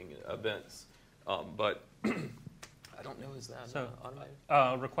painting events, but I don't know, is that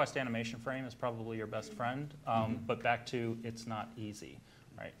automated? Request animation frame is probably your best friend, but back to it's not easy,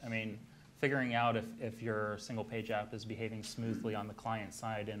 right? I mean, figuring out if your single page app is behaving smoothly on the client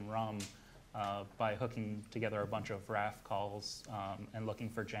side in RUM by hooking together a bunch of RAF calls and looking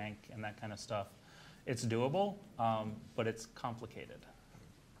for jank and that kind of stuff. It's doable, but it's complicated.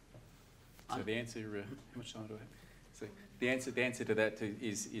 So the answer, how much time do I have? So the answer to that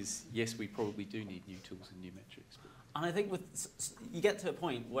is yes, we probably do need new tools and new metrics. And I think you get to a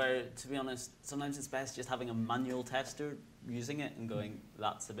point where, to be honest, sometimes it's best just having a manual tester using it and going,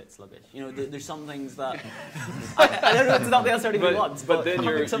 that's a bit sluggish. You know, there's some things that I don't know, it's not the answer anybody wants. But then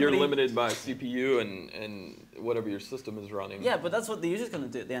you're limited by CPU and whatever your system is running. Yeah, but that's what the user's going to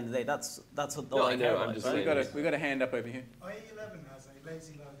do at the end of the day. That's what all I care about. We've got a hand up over here. IE11 has a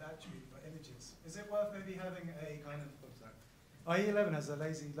lazy load attribute for images. Is it worth maybe having a kind of... IE11 has a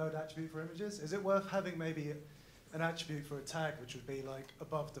lazy load attribute for images. Is it worth having maybe an attribute for a tag which would be like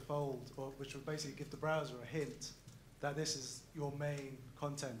above the fold, or which would basically give the browser a hint that this is your main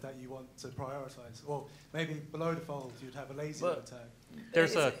content that you want to prioritize? Or maybe below the fold you'd have a lazy load tag.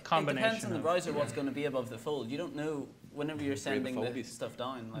 There's a combination. It depends on the browser what's going to be above the fold. You don't know whenever you're sending the stuff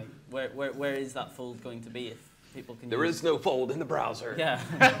down, like where is that fold going to be if people can There is no fold in the browser. Yeah.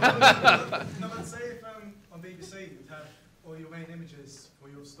 No, but say if on BBC you'd have all your main images for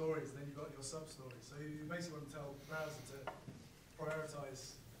your stories, and then you've got your sub-stories. So you basically want to tell the browser to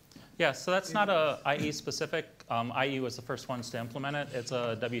prioritize. Yeah, so that's not a IE specific. IE was the first ones to implement it. It's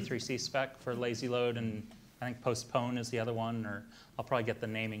a W3C spec for lazy load, and I think postpone is the other one, or I'll probably get the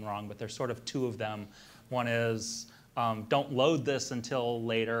naming wrong, but there's sort of two of them. One is don't load this until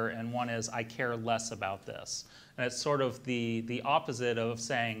later, and one is I care less about this. And it's sort of the opposite of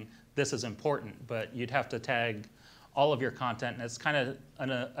saying this is important, but you'd have to tag all of your content, and it's kind of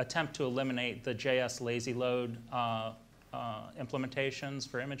an attempt to eliminate the JS lazy load implementations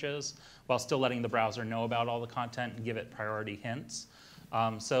for images while still letting the browser know about all the content and give it priority hints.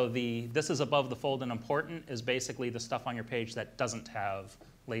 So this is above the fold and important is basically the stuff on your page that doesn't have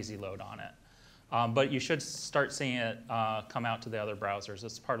lazy load on it. But you should start seeing it come out to the other browsers.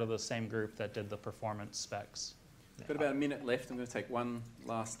 It's part of the same group that did the performance specs. We've got about a minute left. I'm going to take one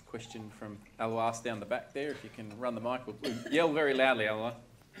last question from Alois down the back there. If you can run the mic, or yell very loudly, Alois.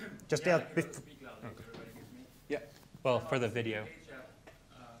 Just yeah, out. Yeah. Well, for the video.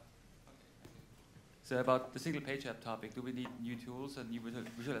 So about the single page app topic, do we need new tools and new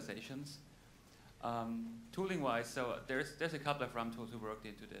visualizations? Tooling-wise, so there's a couple of RAM tools who worked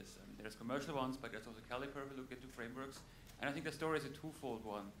into this. There's commercial ones, but there's also Caliper who looked into frameworks. And I think the story is a twofold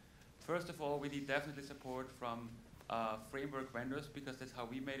one. First of all, we need definitely support from framework vendors, because that's how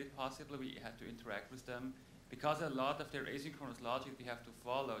we made it possible. We had to interact with them. Because a lot of their asynchronous logic we have to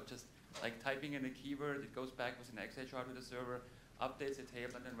follow, just like typing in a keyword, it goes back with an XHR to the server, updates a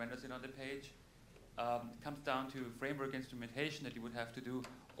table, and then renders it on the page. It comes down to framework instrumentation that you would have to do,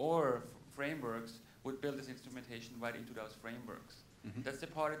 or frameworks would build this instrumentation right into those frameworks. Mm-hmm. That's the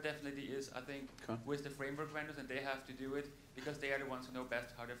part that definitely is, I think, with the framework vendors, and they have to do it because they are the ones who know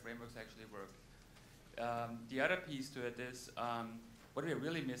best how their frameworks actually work. The other piece to it is, what we're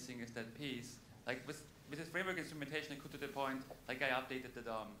really missing is that piece. Like with this framework instrumentation, it could to the point, like I updated the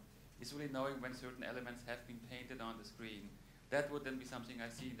DOM. It's really knowing when certain elements have been painted on the screen. That would then be something I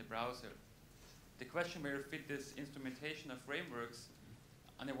see in the browser. The question where fit this instrumentation of frameworks,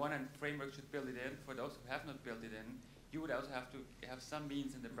 on the one hand, frameworks should build it in. For those who have not built it in, you would also have to have some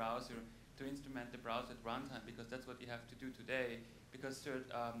means in the browser to instrument the browser at runtime, because that's what you have to do today, because certain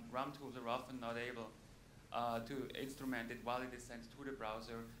RAM tools are often not able to instrument it while it is sent to the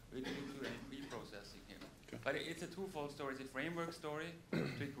browser, or you can do any pre-processing here. Okay. But it's a twofold story. It's a framework story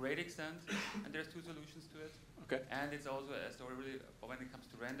to a great extent, and there's two solutions to it. Okay. And it's also a story really, when it comes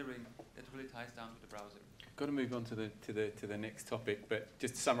to rendering, that really ties down to the browser. Got to move on to the next topic, but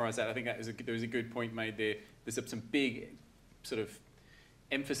just to summarise that, I think that was there was a good point made there. There's some big sort of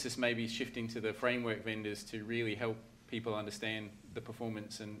emphasis maybe shifting to the framework vendors to really help people understand the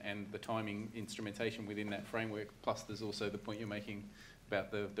performance and the timing instrumentation within that framework. Plus, there's also the point you're making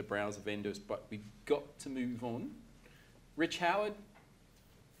about the browser vendors. But we've got to move on. Rich Howard.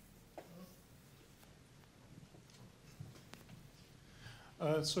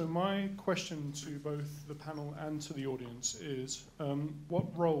 So my question to both the panel and to the audience is, what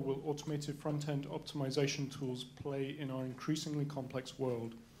role will automated front-end optimization tools play in our increasingly complex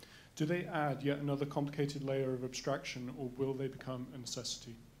world? Do they add yet another complicated layer of abstraction, or will they become a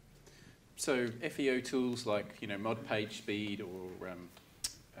necessity? So FEO tools like mod page speed or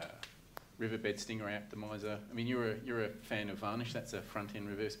Riverbed Stingray Optimizer. I mean, you're a fan of Varnish. That's a front-end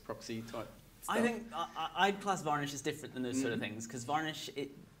reverse proxy type stuff. I think I'd class Varnish as different than those sort of things, because Varnish, it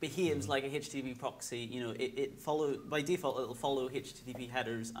behaves like a HTTP proxy. By default, it'll follow HTTP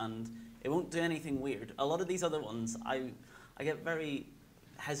headers, and it won't do anything weird. A lot of these other ones, I get very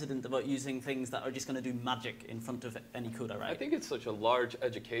hesitant about using things that are just going to do magic in front of any code I write. I think it's such a large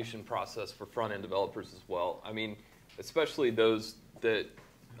education process for front-end developers as well. I mean, especially those that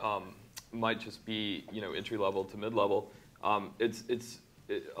might just be entry-level to mid-level.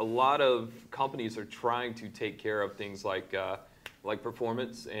 A lot of companies are trying to take care of things like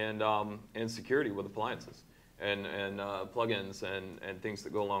performance and security with appliances and plugins and things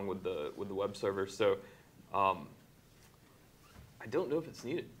that go along with the web server. So I don't know if it's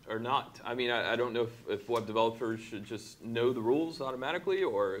needed or not. I mean, I don't know if web developers should just know the rules automatically,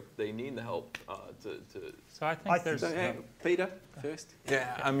 or if they need the help to. So I think there's Peter first.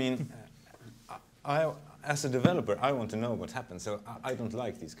 Yeah, I mean, as a developer, I want to know what happens. So I don't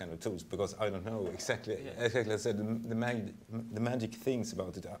like these kind of tools because I don't know exactly. Exactly, I said the magic things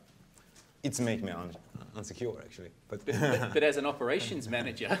about it. It's making me unsecure, actually. But as an operations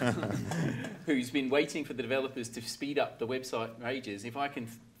manager who's been waiting for the developers to speed up the website pages, if I can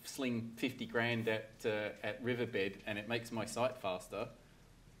sling 50 grand at Riverbed and it makes my site faster,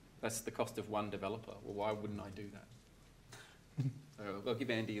 that's the cost of one developer. Well, why wouldn't I do that? So I'll give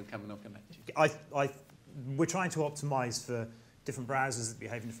Andy a come and knock on that. We're trying to optimize for different browsers that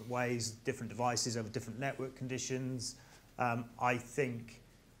behave in different ways, different devices over different network conditions. I think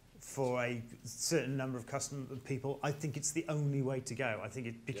for a certain number of people, I think it's the only way to go. I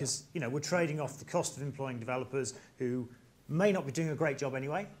think because we're trading off the cost of employing developers who may not be doing a great job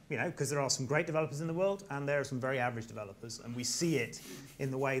anyway, you know, because there are some great developers in the world and there are some very average developers, and we see it in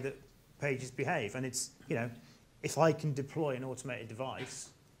the way that pages behave. And it's, you know, if I can deploy an automated device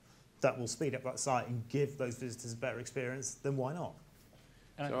that will speed up that site and give those visitors a better experience, then why not?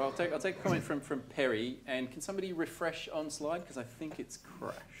 So I'll take a comment from Perry, and can somebody refresh on slide, because I think it's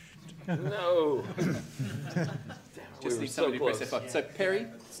crashed. No. Just need somebody to press that button. So Perry,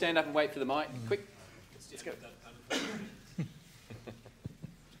 stand up and wait for the mic. Quick. Let's go.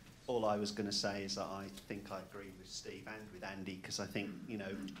 All I was going to say is that I think I agree with Steve and with Andy, because I think, you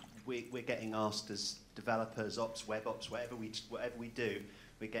know, we're getting asked as developers, ops, web ops, whatever we do,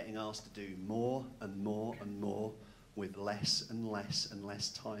 we're getting asked to do more and more and more with less and less and less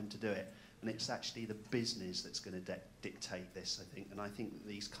time to do it. And it's actually the business that's going to dictate this, I think. And I think that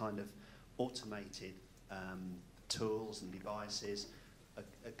these kind of automated tools and devices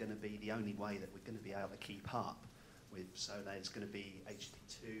are going to be the only way that we're going to be able to keep up with. So there's going to be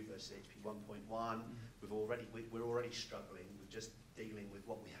HTTP 2 versus HTTP 1.1. We're already struggling with just dealing with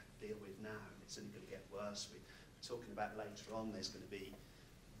what we have to deal with now, and it's only going to get worse. We're talking about later on, there's going to be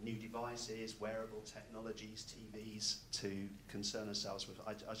new devices, wearable technologies, TVs to concern ourselves with.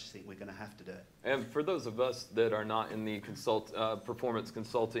 I just think we're going to have to do it. And for those of us that are not in the performance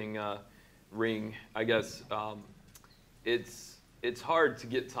consulting ring, I guess it's hard to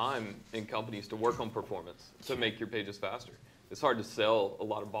get time in companies to work on performance to make your pages faster. It's hard to sell a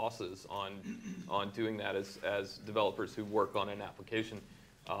lot of bosses on doing that as developers who work on an application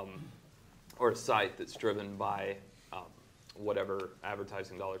or a site that's driven by whatever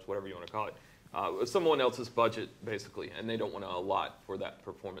advertising dollars, whatever you want to call it, someone else's budget basically, and they don't want to allot for that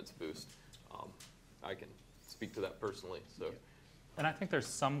performance boost. I can speak to that personally. So, and I think there's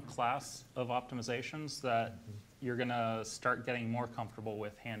some class of optimizations that you're going to start getting more comfortable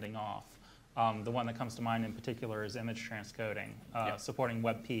with handing off. The one that comes to mind in particular is image transcoding, supporting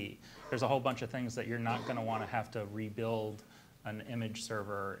WebP. There's a whole bunch of things that you're not going to want to have to rebuild an image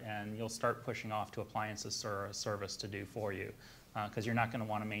server, and you'll start pushing off to appliances or a service to do for you, because you're not going to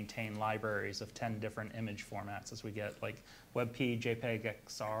want to maintain libraries of 10 different image formats as we get like WebP, JPEG,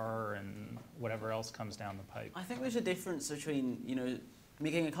 XR, and whatever else comes down the pipe. I think there's a difference between, you know,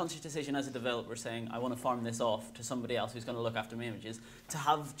 making a conscious decision as a developer saying, I want to farm this off to somebody else who's going to look after my images, to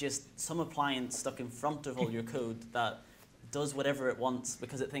have just some appliance stuck in front of all your code that does whatever it wants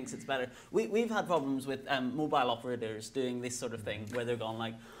because it thinks it's better. We've had problems with mobile operators doing this sort of thing where they're going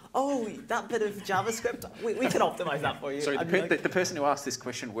like, oh, that bit of JavaScript, we can optimize that for you. Sorry, the person who asked this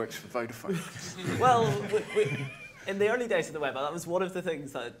question works for Vodafone. Well, in the early days of the web, that was one of the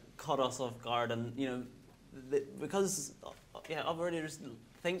things that caught us off guard, and you know, because operators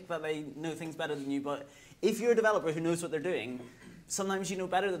think that they know things better than you, but if you're a developer who knows what they're doing, sometimes you know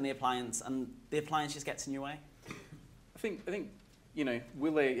better than the appliance, and the appliance just gets in your way. I think, you know,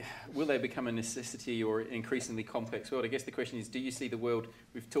 will they become a necessity or an increasingly complex world? I guess the question is, do you see the world?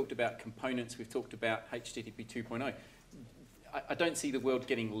 We've talked about components. We've talked about HTTP 2.0. I don't see the world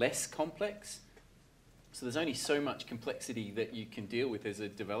getting less complex. So there's only so much complexity that you can deal with as a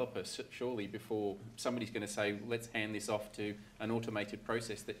developer, surely, before somebody's going to say, let's hand this off to an automated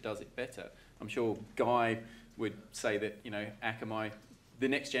process that does it better. I'm sure Guy would say that, you know, Akamai, the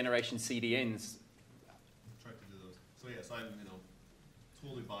next generation CDNs. Try to do those. So yes, I'm, you know,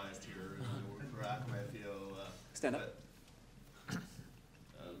 totally biased here. For Akamai, I feel. Stand up.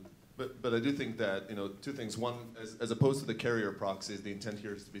 But I do think that, you know, two things. One, as opposed to the carrier proxies, the intent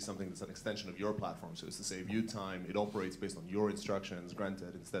here is to be something that's an extension of your platform. So it's to save you time. It operates based on your instructions,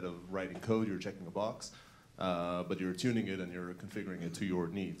 granted, instead of writing code, you're checking a box. But you're tuning it and you're configuring it to your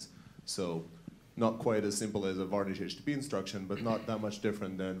needs. So not quite as simple as a Varnish HTTP instruction, but not that much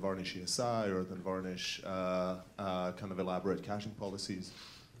different than Varnish ESI or than Varnish kind of elaborate caching policies.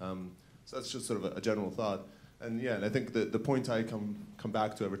 So that's just sort of a general thought. And yeah, and I think the point I come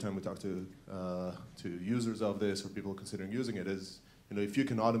back to every time we talk to users of this or people considering using it is, you know, if you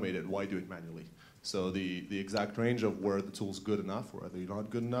can automate it, why do it manually? So the exact range of where the tool's good enough or are they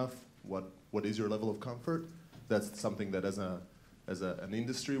not good enough, what is your level of comfort? That's something that as an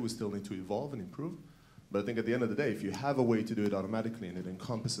industry we still need to evolve and improve. But I think at the end of the day, if you have a way to do it automatically and it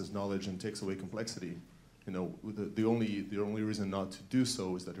encompasses knowledge and takes away complexity, you know, the only reason not to do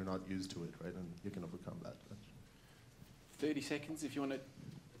so is that you're not used to it, right? And you can overcome that. 30 seconds if you want to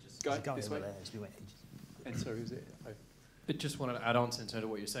go this way. And sorry, who's it? I just wanted to add on to in terms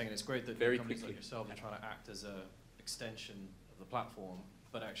of what you're saying, and it's great that Very companies quickly. like yourself are trying to act as an extension of the platform,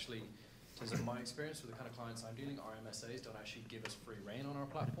 but actually, in terms of my experience with the kind of clients I'm dealing, our MSAs don't actually give us free reign on our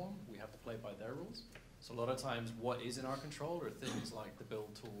platform. We have to play by their rules. So a lot of times what is in our control are things like the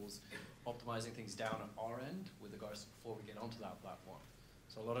build tools, optimizing things down at our end with regards to before we get onto that platform.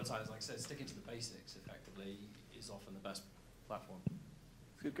 So a lot of times, like I said, sticking to the basics effectively is often the best platform.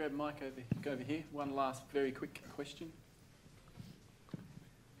 Good, grab Mike go over here. One last very quick question.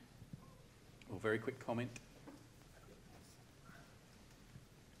 Or very quick comment.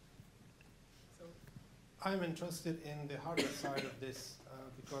 So I'm interested in the hardware side of this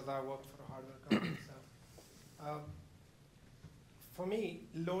because I work for a hardware company. So, for me,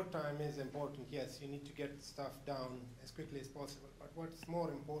 load time is important. Yes, you need to get stuff down as quickly as possible. But what's more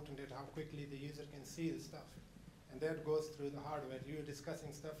important is how quickly the user can see the stuff. And that goes through the hardware. You were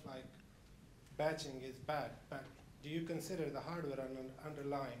discussing stuff like batching is bad, but do you consider the hardware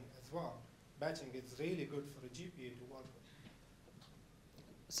underlying as well? Batching is really good for a GPU to work with.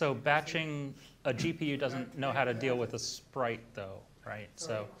 So batching, a GPU doesn't know how to deal with a sprite though, right?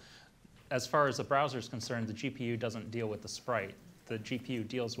 So as far as the browser is concerned, the GPU doesn't deal with the sprite. The GPU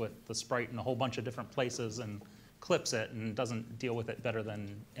deals with the sprite in a whole bunch of different places and clips it and doesn't deal with it better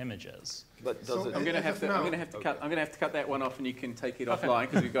than images. But does it? I'm going to have to cut that one off, and you can take it offline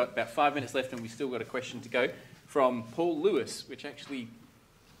because we've got about 5 minutes left, and we've still got a question to go from Paul Lewis, which actually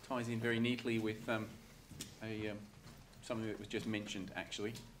ties in very neatly with something that was just mentioned,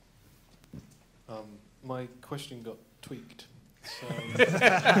 actually. My question got tweaked. So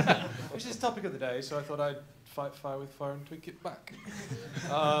which is the topic of the day, so I thought I'd fight fire with fire and tweak it back.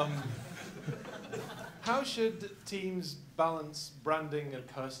 How should teams balance branding and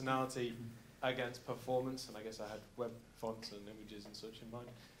personality against performance? And I guess I had web fonts and images and such in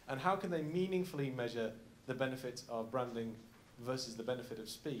mind. And how can they meaningfully measure the benefits of branding versus the benefit of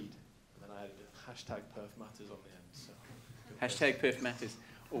speed? And then I added a hashtag perf matters on the end. So hashtag perf matters,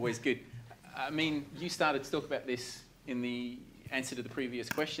 always good. I mean, you started to talk about this in the answer to the previous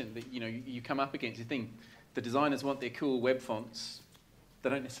question, that you come up against the thing. The designers want their cool web fonts. They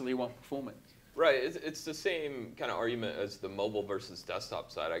don't necessarily want performance. Right, it's the same kind of argument as the mobile versus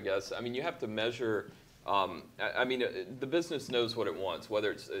desktop side, I guess. I mean, you have to measure. I mean, the business knows what it wants,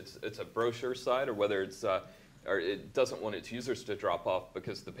 whether it's a brochure site or whether it's or it doesn't want its users to drop off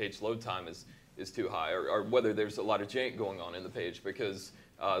because the page load time is too high, or whether there's a lot of jank going on in the page because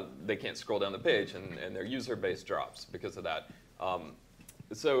they can't scroll down the page and their user base drops because of that. I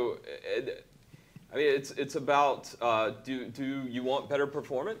mean, it's about do you want better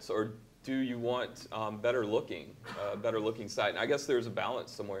performance or do you want better looking site? And I guess there's a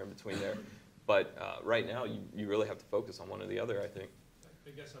balance somewhere in between there. But right now, you really have to focus on one or the other, I think.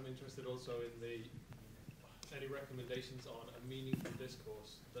 I guess I'm interested also in any recommendations on a meaningful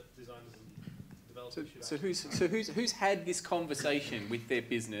discourse that designers and developers should So who's had this conversation with their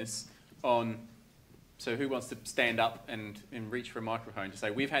business on? So who wants to stand up and reach for a microphone to say,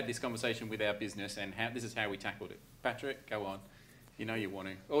 we've had this conversation with our business and this is how we tackled it? Patrick, go on. You know you want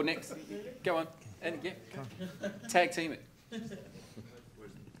to. Or next, go on. And yeah, tag team it.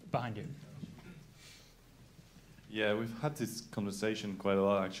 Behind you. Yeah, we've had this conversation quite a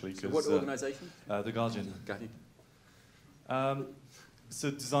lot actually. So what organisation? The Guardian. So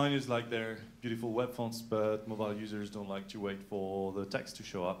designers like their beautiful web fonts, but mobile users don't like to wait for the text to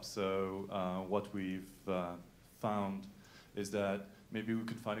show up. So what we've found is that maybe we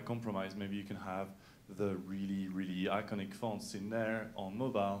could find a compromise. Maybe you can have the really, really iconic fonts in there on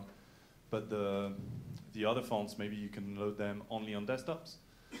mobile, but the other fonts, maybe you can load them only on desktops.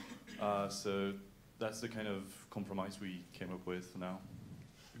 So that's the kind of compromise we came up with now.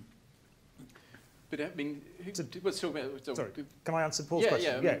 But I mean, let's talk about. Sorry, can I answer Paul's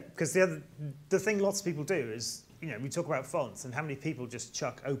question? Yeah, because the thing lots of people do is, we talk about fonts and how many people just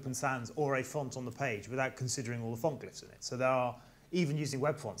chuck Open Sans or a font on the page without considering all the font glyphs in it. So there are, even using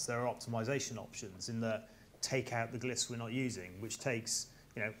web fonts, there are optimization options in the take out the glyphs we're not using, which takes,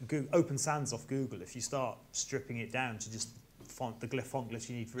 Open Sans off Google. If you start stripping it down to just the font glyphs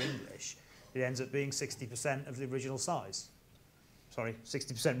you need for English, it ends up being 60% of the original size. Sorry,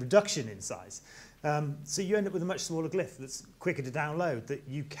 60% reduction in size. So you end up with a much smaller glyph that's quicker to download that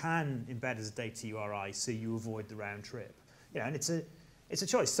you can embed as a data URI so you avoid the round trip. And it's a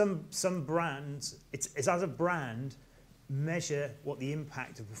choice. Some brands, it's as a brand, measure what the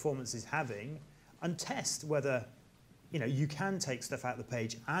impact of performance is having and test whether you can take stuff out of the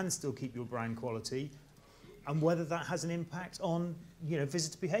page and still keep your brand quality and whether that has an impact on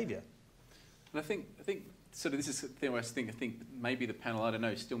visitor behavior. And I think sort of this is the thing where I think maybe the panel, I don't know,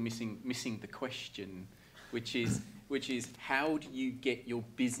 is still missing the question, which is how do you get your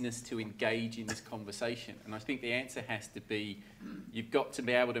business to engage in this conversation? And I think the answer has to be you've got to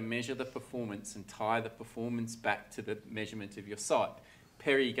be able to measure the performance and tie the performance back to the measurement of your site.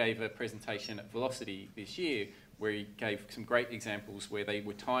 Perry gave a presentation at Velocity this year where he gave some great examples where they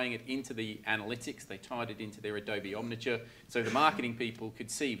were tying it into the analytics, they tied it into their Adobe Omniture, so the marketing people could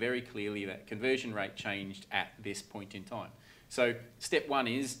see very clearly that conversion rate changed at this point in time. So step 1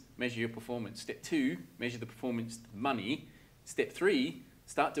 is measure your performance. Step 2, measure the performance of money. Step 3,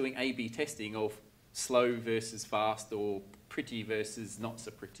 start doing A/B testing of slow versus fast or pretty versus not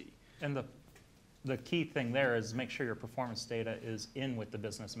so pretty. And the key thing there is make sure your performance data is in with the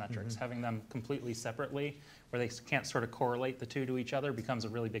business metrics. Having them completely separately, where they can't sort of correlate the two to each other, becomes a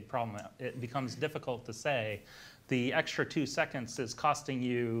really big problem. It becomes difficult to say the extra 2 seconds is costing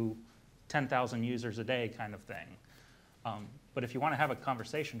you 10,000 users a day kind of thing. But if you want to have a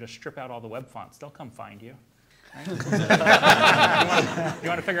conversation, just strip out all the web fonts. They'll come find you. Right? you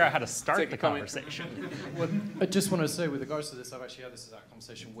want to figure out how to start the conversation. Well, I just want to say, with regards to this, I've actually had this exact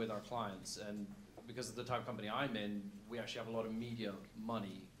conversation with our clients, and because of the type of company I'm in, we actually have a lot of media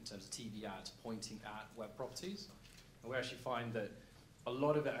money in terms of TV ads pointing at web properties. And we actually find that a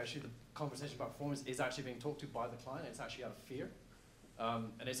lot of it, actually, the conversation about performance is actually being talked to by the client. It's actually out of fear.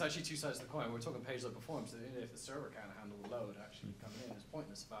 And it's actually 2 sides of the coin. We're talking page-load performance. If the server can't handle the load actually coming in, it's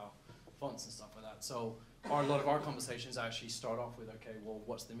pointless about fonts and stuff like that. So a lot of our conversations actually start off with, okay, well,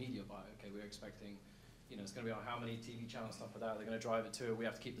 what's the media buy? Okay, we're expecting, it's going to be on how many TV channels, stuff like that. They're going to drive it to it. We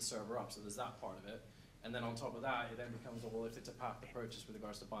have to keep the server up. So there's that part of it. And then on top of that, it then becomes, well, if it's a path to purchase with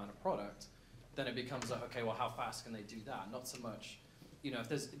regards to buying a product, then it becomes like, okay, well, how fast can they do that? Not so much, if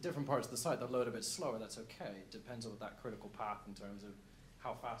there's different parts of the site that load a bit slower, that's okay. It depends on that critical path in terms of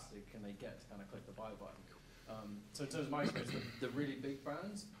how fast can they get to kind of click the buy button. So in terms of my experience, the really big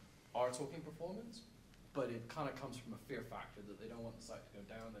brands are talking performance, but it kind of comes from a fear factor that they don't want the site to go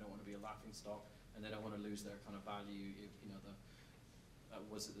down, they don't want to be a laughing stock, and they don't want to lose their kind of value,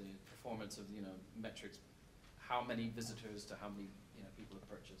 the performance of, metrics, how many visitors to how many, people have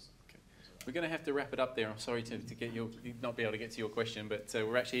purchased. We're going to have to wrap it up there. I'm sorry to get not be able to get to your question, but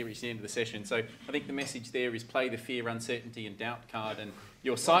we're actually reached the end of the session. So I think the message there is play the fear, uncertainty, and doubt card, and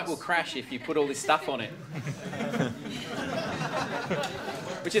your site will crash if you put all this stuff on it.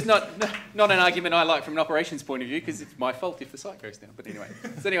 Which is not an argument I like from an operations point of view, because it's my fault if the site goes down. But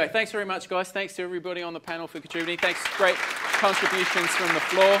anyway, thanks very much, guys. Thanks to everybody on the panel for contributing. Thanks, great contributions from the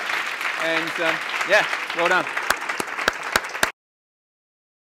floor, and yeah, well done.